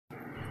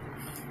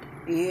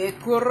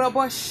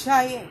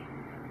Ekuraboshaye.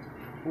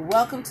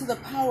 Welcome to the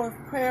Power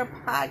of Prayer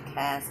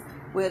podcast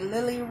with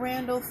Lily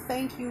Randall.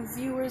 Thank you,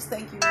 viewers.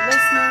 Thank you,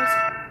 listeners.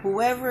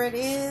 Whoever it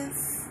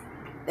is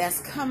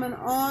that's coming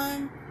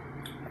on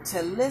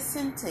to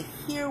listen, to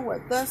hear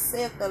what thus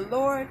saith the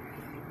Lord.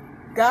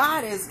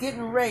 God is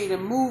getting ready to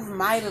move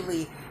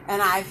mightily,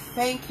 and I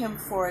thank Him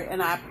for it,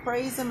 and I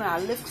praise Him, and I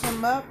lift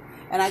Him up,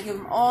 and I give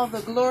Him all the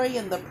glory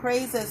and the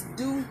praise that's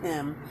due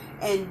Him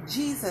in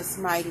Jesus'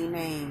 mighty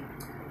name.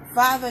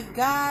 Father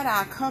God,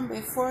 I come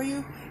before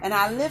you, and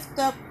I lift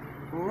up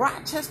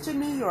Rochester,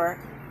 New York,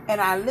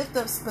 and I lift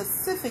up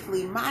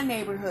specifically my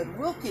neighborhood,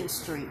 Wilkins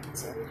Street,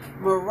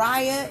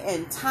 Mariah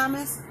and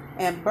Thomas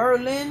and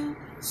Berlin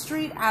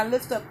Street. I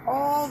lift up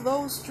all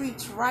those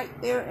streets right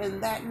there in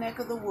that neck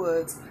of the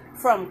woods,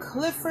 from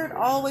Clifford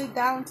all the way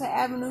down to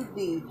Avenue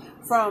D,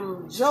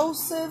 from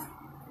Joseph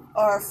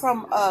or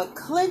from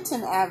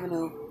Clinton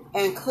Avenue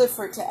and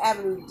Clifford to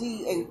Avenue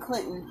D and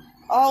Clinton,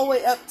 all the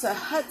way up to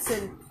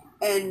Hudson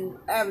and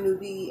Avenue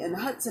D and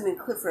Hudson and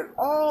Clifford,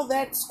 all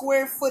that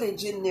square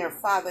footage in there,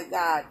 Father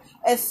God,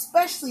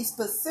 especially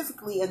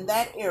specifically in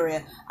that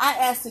area. I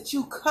ask that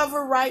you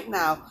cover right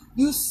now.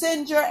 You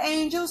send your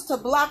angels to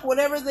block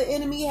whatever the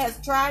enemy has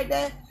tried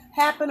to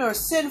happen, or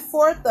send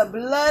forth. The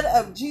blood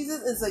of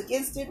Jesus is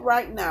against it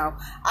right now.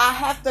 I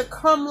have to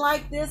come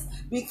like this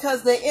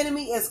because the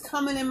enemy is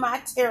coming in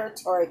my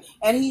territory,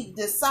 and he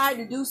decided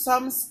to do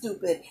something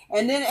stupid,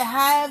 and then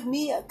have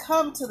me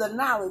come to the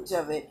knowledge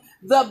of it.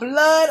 The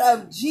blood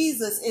of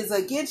Jesus is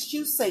against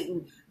you,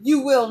 Satan. You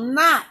will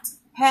not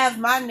have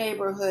my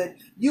neighborhood.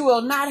 You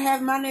will not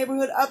have my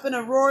neighborhood up in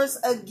Auroras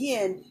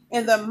again,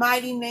 in the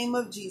mighty name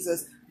of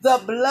Jesus. The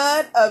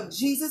blood of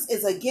Jesus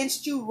is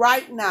against you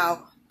right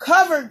now.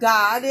 Cover,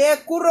 God.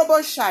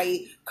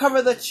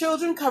 Cover the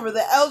children, cover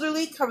the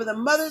elderly, cover the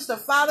mothers, the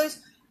fathers,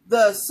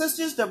 the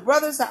sisters, the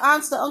brothers, the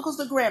aunts, the uncles,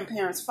 the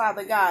grandparents,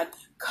 Father God.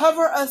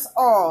 Cover us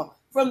all,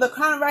 from the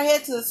crown of our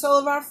head to the sole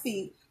of our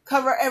feet.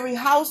 Cover every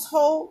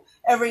household,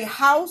 every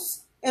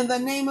house, in the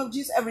name of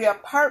Jesus, every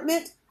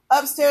apartment,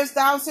 upstairs,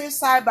 downstairs,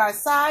 side by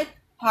side.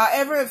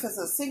 However, if it's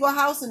a single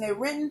house and they're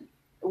renting,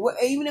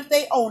 even if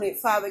they own it,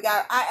 Father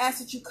God, I ask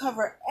that you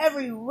cover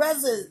every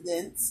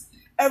residence,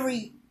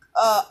 every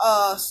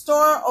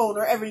store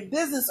owner, every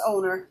business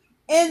owner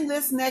in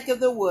this neck of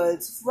the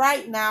woods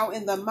right now,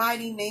 in the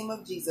mighty name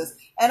of Jesus.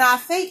 And I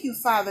thank you,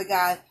 Father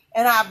God,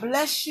 and I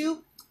bless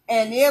you.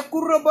 And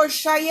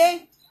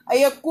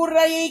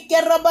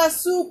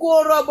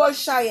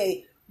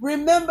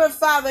remember,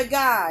 Father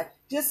God,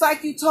 just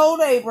like you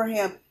told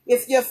Abraham,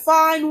 if you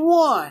find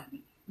one,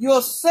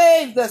 you'll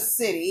save the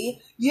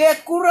city.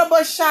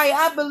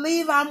 I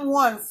believe I'm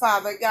one,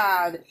 Father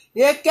God.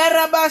 And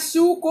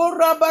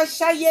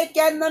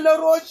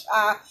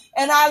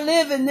I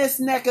live in this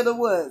neck of the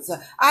woods.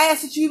 I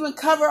ask that you even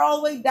cover all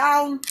the way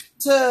down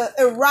to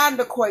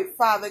Irondequoit,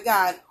 Father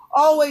God.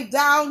 All the way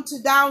down to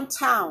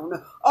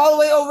downtown. All the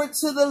way over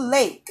to the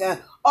lake.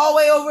 All the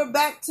way over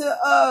back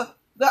to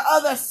the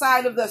other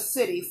side of the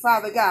city,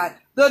 Father God.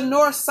 The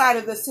north side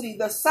of the city,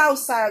 the south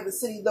side of the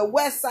city, the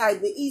west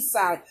side, the east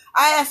side.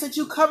 I ask that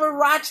you cover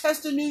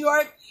Rochester, New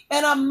York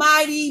in a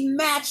mighty,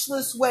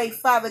 matchless way,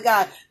 Father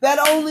God,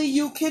 that only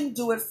you can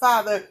do it,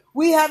 Father.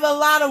 We have a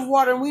lot of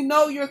water, and we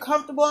know you're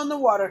comfortable in the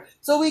water.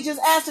 So we just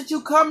ask that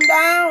you come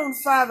down,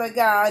 Father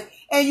God,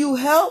 and you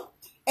help,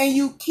 and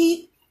you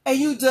keep, and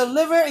you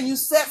deliver, and you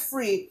set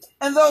free.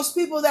 And those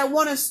people that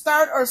want to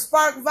start or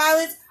spark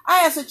violence,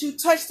 I ask that you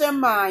touch their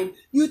mind.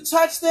 You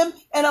touch them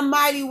in a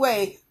mighty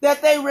way,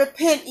 that they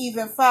repent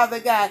even, Father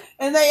God,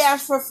 and they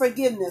ask for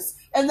forgiveness,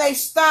 and they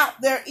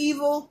stop their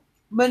evil,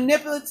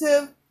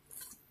 manipulative,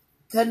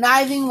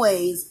 conniving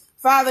ways.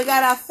 Father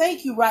God, I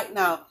thank you right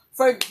now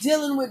for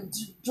dealing with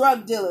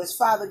drug dealers,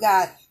 Father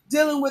God,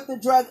 dealing with the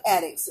drug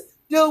addicts,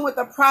 dealing with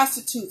the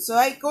prostitutes.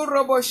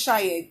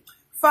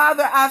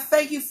 Father, I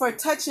thank you for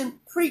touching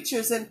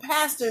preachers and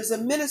pastors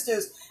and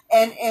ministers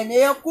and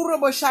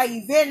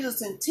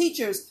evangelists and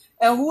teachers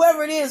and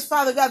whoever it is,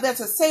 Father God,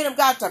 that's a saint of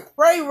God, to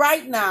pray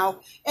right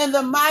now in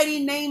the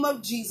mighty name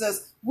of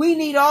Jesus. We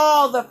need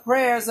all the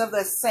prayers of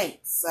the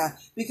saints,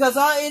 because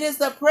it is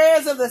the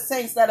prayers of the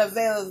saints that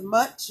availeth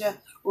much.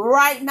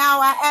 Right now,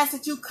 I ask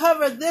that you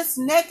cover this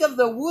neck of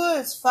the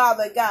woods,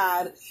 Father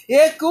God.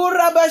 The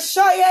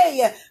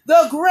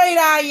great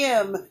I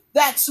am.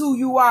 That's who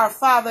you are,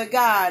 Father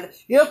God.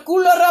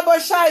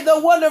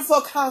 The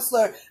wonderful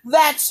counselor.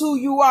 That's who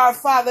you are,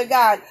 Father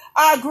God.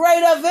 Our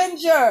great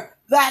avenger.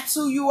 That's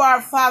who you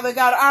are, Father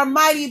God. Our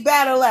mighty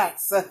battle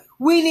axe.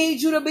 We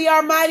need you to be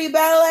our mighty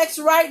battle axe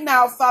right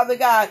now, Father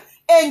God.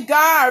 And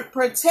guard,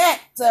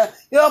 protect. Send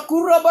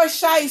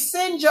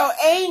your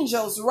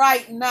angels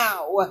right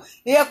now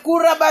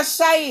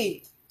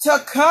to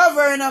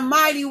cover in a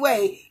mighty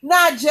way.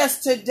 Not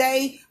just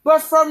today,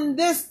 but from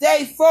this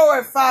day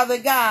forward, Father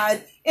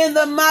God, in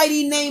the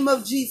mighty name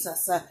of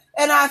Jesus.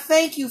 And I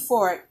thank you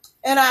for it.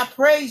 And I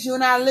praise you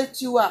and I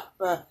lift you up.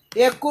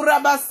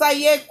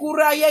 Ekurabasaye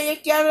kuraya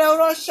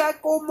yekarosha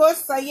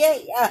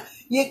komosaye.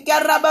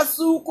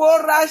 Yekarabasu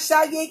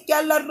korasha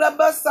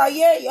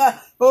yekarabasaye.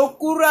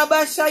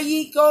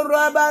 Okurabashayi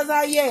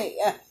korabasaye.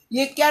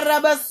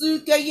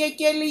 Yekarabasu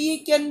yekeli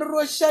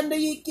yekenroshanda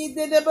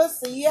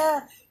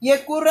yekidebasiya.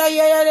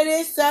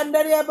 Yekuraya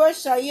sandare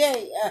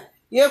bashaye.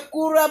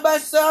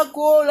 Yekurabasa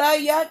kola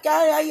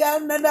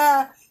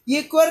yakaya.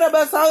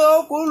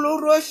 Yekurabasa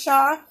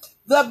kulurosha.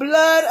 The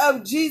blood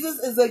of Jesus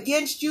is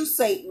against you,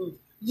 Satan.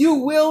 You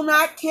will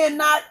not,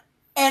 cannot,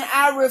 and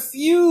I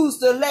refuse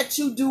to let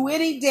you do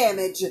any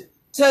damage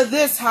to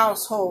this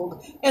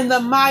household in the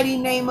mighty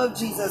name of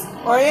Jesus,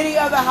 or any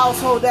other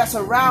household that's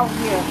around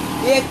here.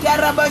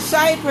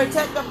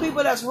 Protect the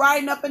people that's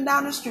riding up and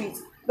down the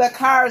streets, the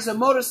cars, the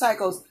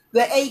motorcycles,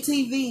 the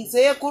ATVs,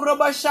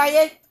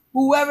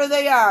 whoever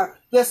they are,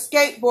 the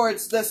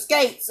skateboards, the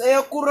skates,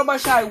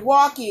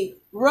 walking,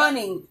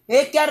 running,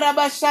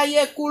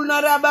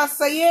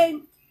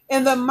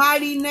 in the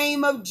mighty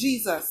name of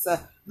Jesus.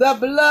 The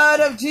blood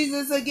of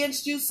Jesus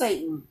against you,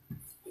 Satan.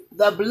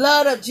 The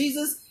blood of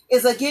Jesus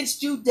is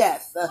against you,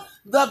 death.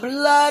 The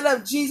blood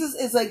of Jesus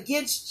is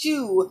against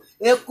you,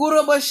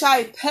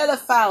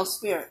 pedophile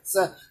spirits.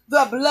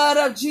 The blood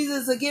of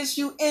Jesus is against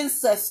you,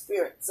 incest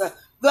spirits.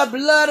 The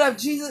blood of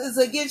Jesus is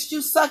against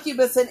you,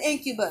 succubus and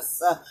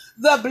incubus.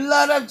 The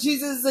blood of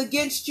Jesus is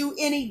against you,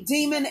 any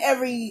demon,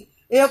 every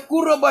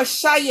occult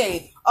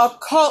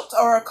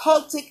or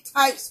occultic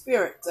type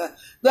spirit.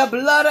 The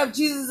blood of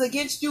Jesus is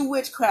against you,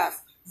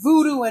 witchcraft,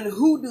 voodoo and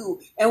hoodoo,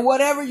 and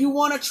whatever you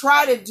want to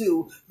try to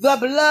do. The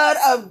blood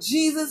of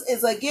Jesus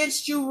is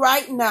against you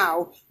right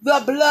now. The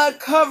blood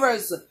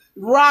covers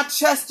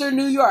Rochester,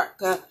 New York.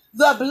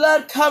 The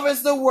blood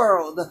covers the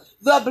world.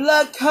 The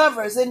blood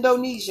covers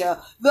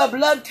Indonesia. The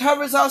blood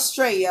covers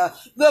Australia.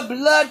 The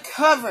blood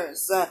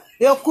covers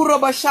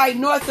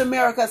North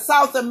America,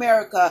 South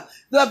America.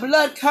 The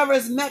blood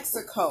covers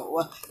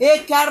Mexico.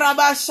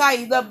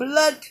 The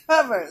blood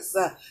covers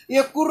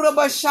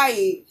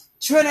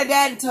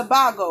Trinidad and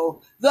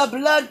Tobago. The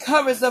blood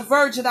covers the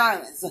Virgin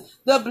Islands.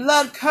 The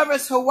blood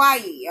covers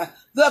Hawaii.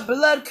 The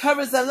blood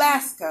covers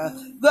Alaska.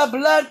 The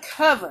blood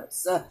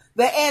covers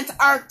the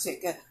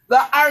Antarctic,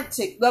 the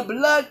Arctic. The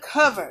blood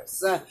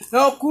covers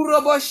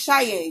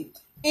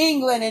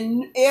England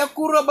and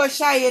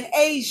in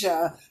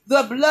Asia.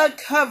 The blood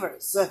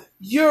covers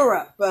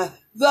Europe.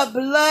 The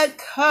blood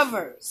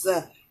covers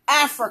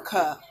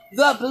Africa.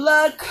 The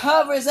blood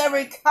covers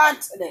every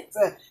continent,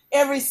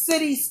 every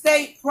city,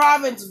 state,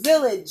 province,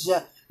 village,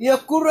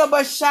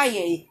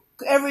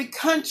 every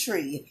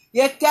country.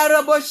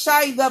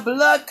 The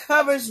blood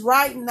covers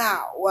right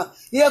now.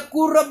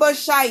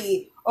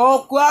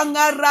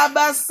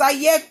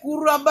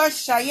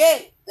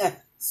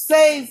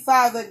 Save,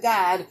 Father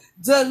God.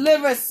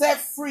 Deliver,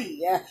 set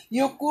free.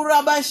 In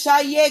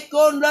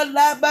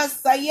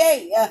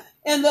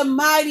the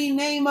mighty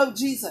name of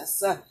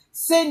Jesus.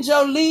 Send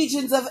your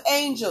legions of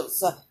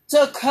angels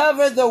to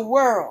cover the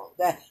world.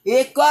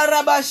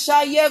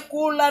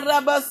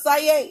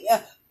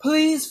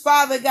 Please,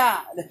 Father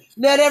God,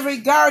 let every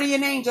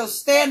guardian angel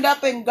stand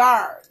up and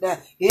guard.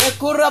 Let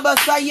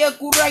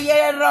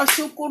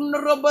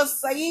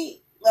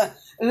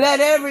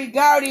every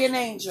guardian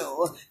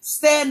angel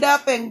stand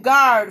up and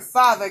guard,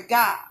 Father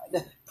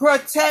God.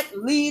 Protect,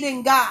 lead,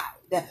 and guide.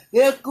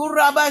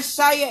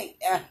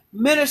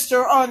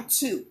 Minister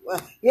unto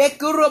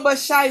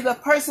the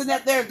person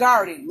that they're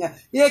guarding.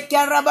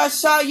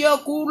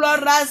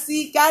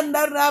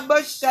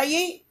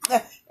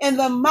 In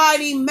the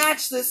mighty,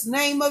 matchless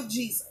name of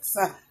Jesus.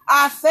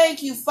 I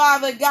thank you,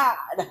 Father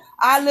God.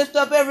 I lift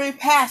up every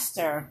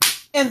pastor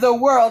in the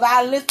world.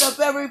 I lift up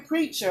every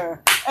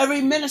preacher,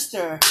 every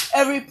minister,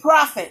 every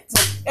prophet,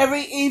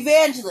 every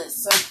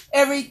evangelist,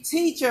 every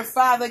teacher,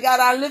 Father God.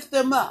 I lift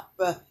them up.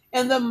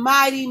 In the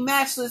mighty,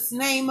 matchless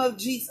name of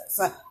Jesus,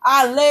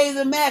 I lay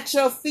them at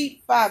your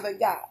feet, Father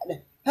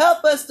God.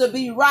 Help us to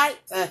be right.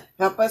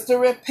 Help us to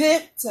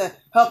repent.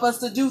 Help us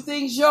to do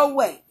things your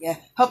way.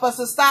 Help us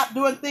to stop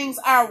doing things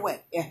our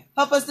way.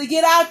 Help us to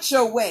get out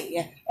your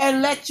way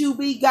and let you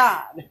be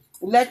God.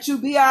 Let you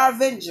be our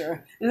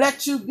avenger.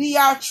 Let you be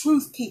our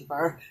truth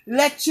keeper.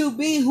 Let you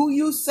be who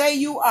you say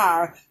you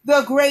are,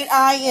 the great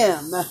I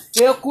am.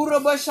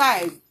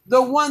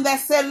 The one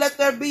that said, let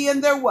there be,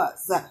 and there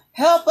was.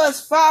 Help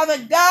us, Father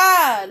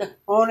God,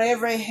 on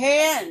every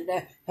hand.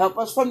 Help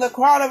us from the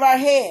crown of our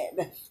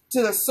head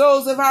to the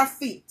soles of our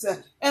feet.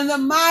 In the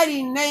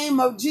mighty name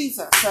of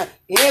Jesus.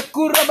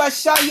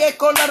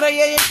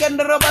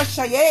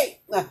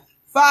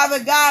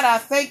 Father God, I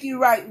thank you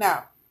right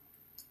now.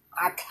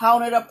 I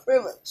count it a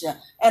privilege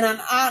and an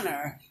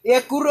honor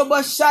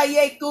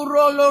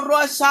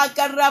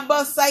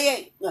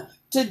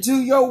to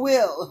do your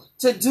will,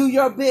 to do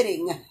your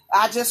bidding.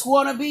 I just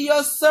want to be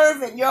your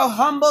servant, your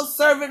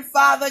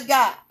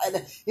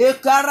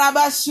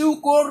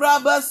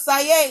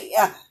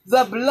the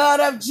The blood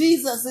of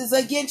Jesus is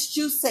against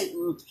you,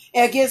 Satan,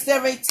 against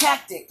every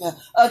tactic,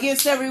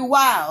 against every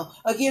wile,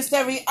 against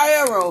every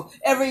arrow,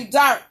 every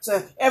dart,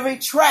 every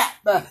trap.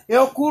 The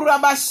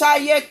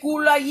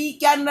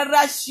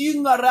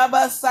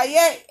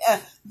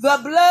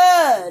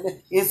blood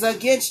is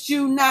against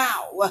you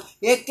now.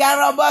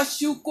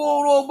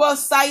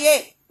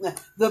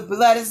 The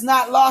blood has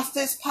not lost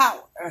its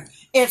power.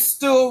 It's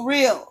still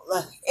real.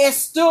 It's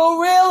still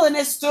real and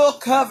it still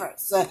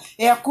covers. And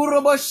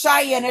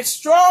it's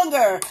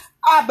stronger,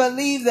 I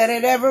believe, than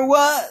it ever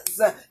was.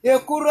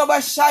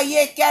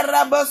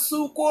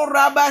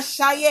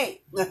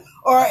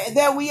 Or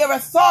that we ever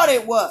thought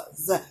it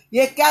was.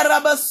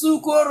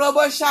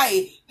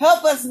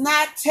 Help us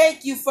not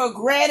take you for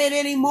granted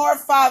anymore,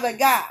 Father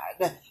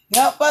God.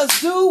 Help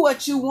us do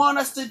what you want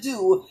us to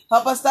do.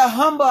 Help us to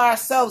humble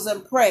ourselves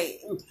and pray.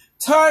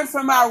 Turn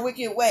from our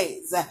wicked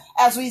ways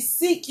as we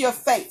seek your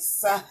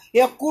face.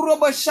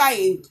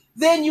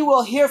 Then you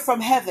will hear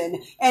from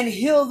heaven and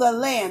heal the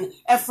land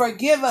and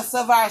forgive us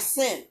of our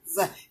sins.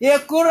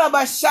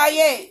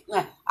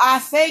 I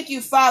thank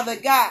you, Father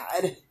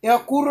God.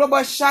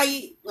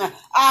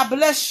 I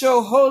bless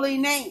your holy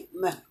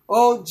name.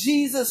 Oh,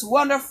 Jesus,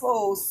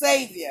 wonderful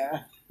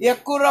Savior.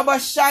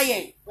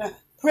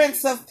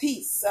 Prince of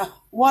Peace,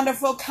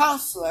 wonderful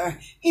Counselor,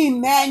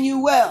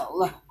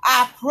 Emmanuel,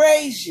 I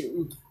praise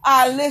you.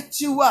 I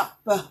lift you up.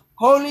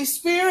 Holy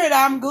Spirit,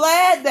 I'm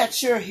glad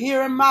that you're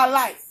here in my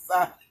life.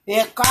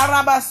 The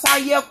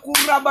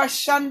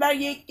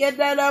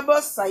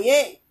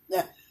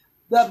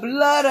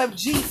blood of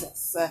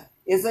Jesus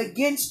is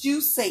against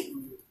you,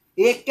 Satan.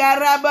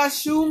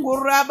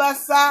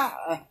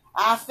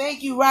 I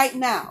thank you right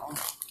now.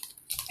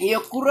 In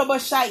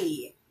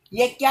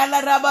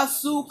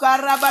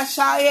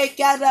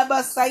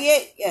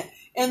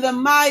the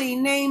mighty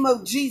name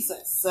of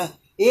Jesus.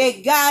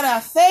 God, I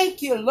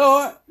thank you,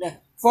 Lord,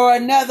 for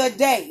another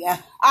day.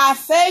 I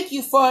thank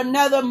you for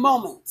another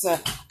moment.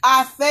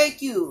 I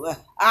thank you.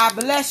 I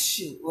bless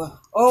you.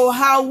 Oh,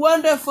 how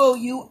wonderful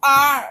you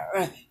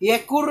are.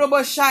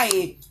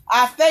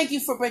 I thank you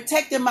for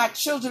protecting my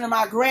children and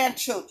my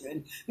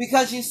grandchildren,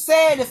 because you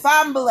said if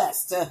I'm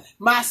blessed,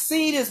 my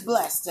seed is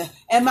blessed,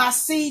 and my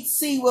seed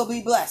will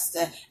be blessed,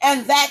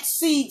 and that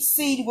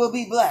seed will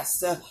be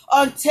blessed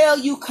until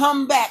you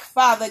come back,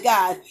 Father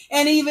God.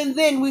 And even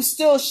then we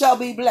still shall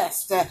be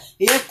blessed. I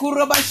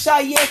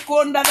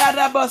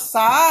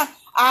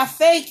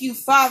thank you,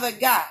 Father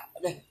God,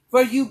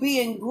 for you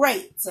being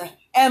great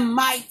and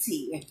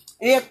mighty,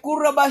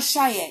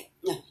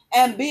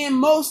 and being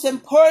most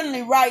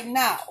importantly right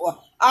now,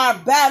 our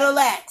battle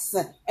axe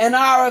and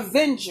our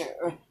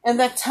avenger in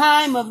the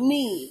time of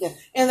need,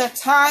 in the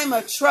time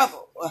of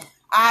trouble.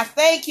 I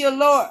thank you,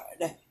 Lord,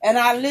 and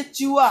I lift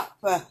you up.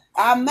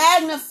 I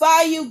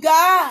magnify you,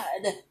 God.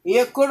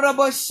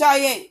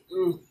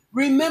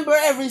 Remember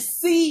every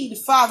seed,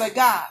 Father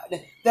God,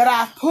 that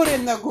I've put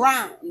in the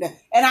ground.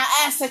 And I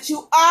ask that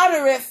you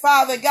honor it,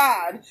 Father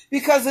God,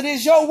 because it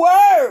is your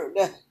word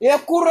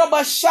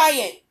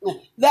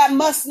that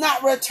must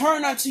not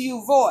return unto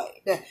you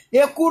void.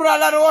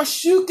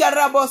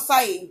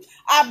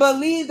 I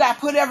believe I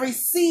put every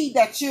seed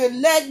that you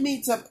led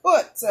me to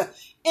put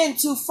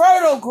into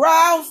fertile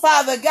ground,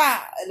 Father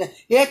God.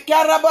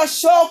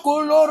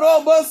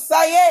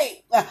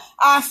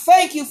 I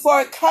thank you for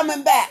it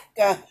coming back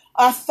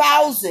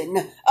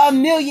 1,000,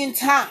 1,000,000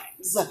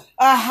 times,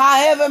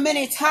 however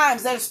many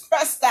times that it's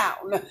pressed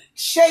down,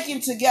 shaken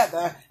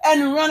together,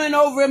 and running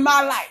over in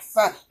my life.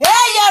 I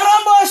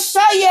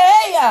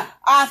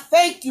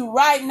thank you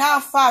right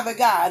now, Father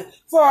God,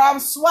 for I'm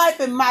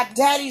swiping my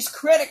daddy's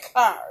credit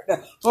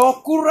card.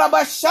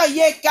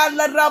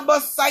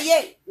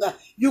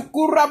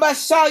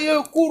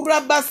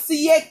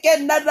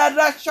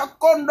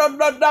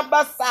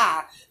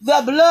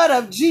 The blood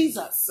of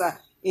Jesus.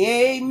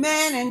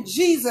 Amen. In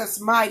Jesus'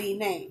 mighty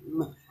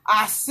name,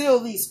 I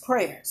seal these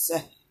prayers.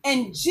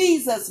 In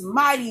Jesus'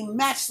 mighty,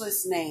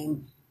 matchless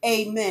name,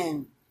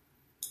 amen.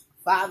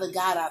 Father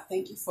God, I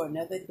thank you for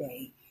another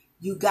day.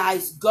 You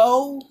guys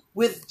go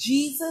with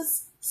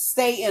Jesus.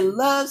 Stay in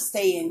love.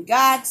 Stay in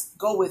God.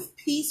 Go with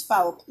peace.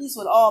 Follow peace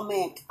with all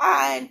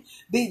mankind.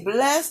 Be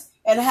blessed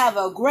and have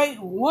a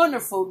great,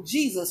 wonderful,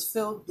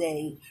 Jesus-filled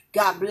day.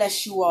 God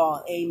bless you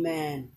all. Amen.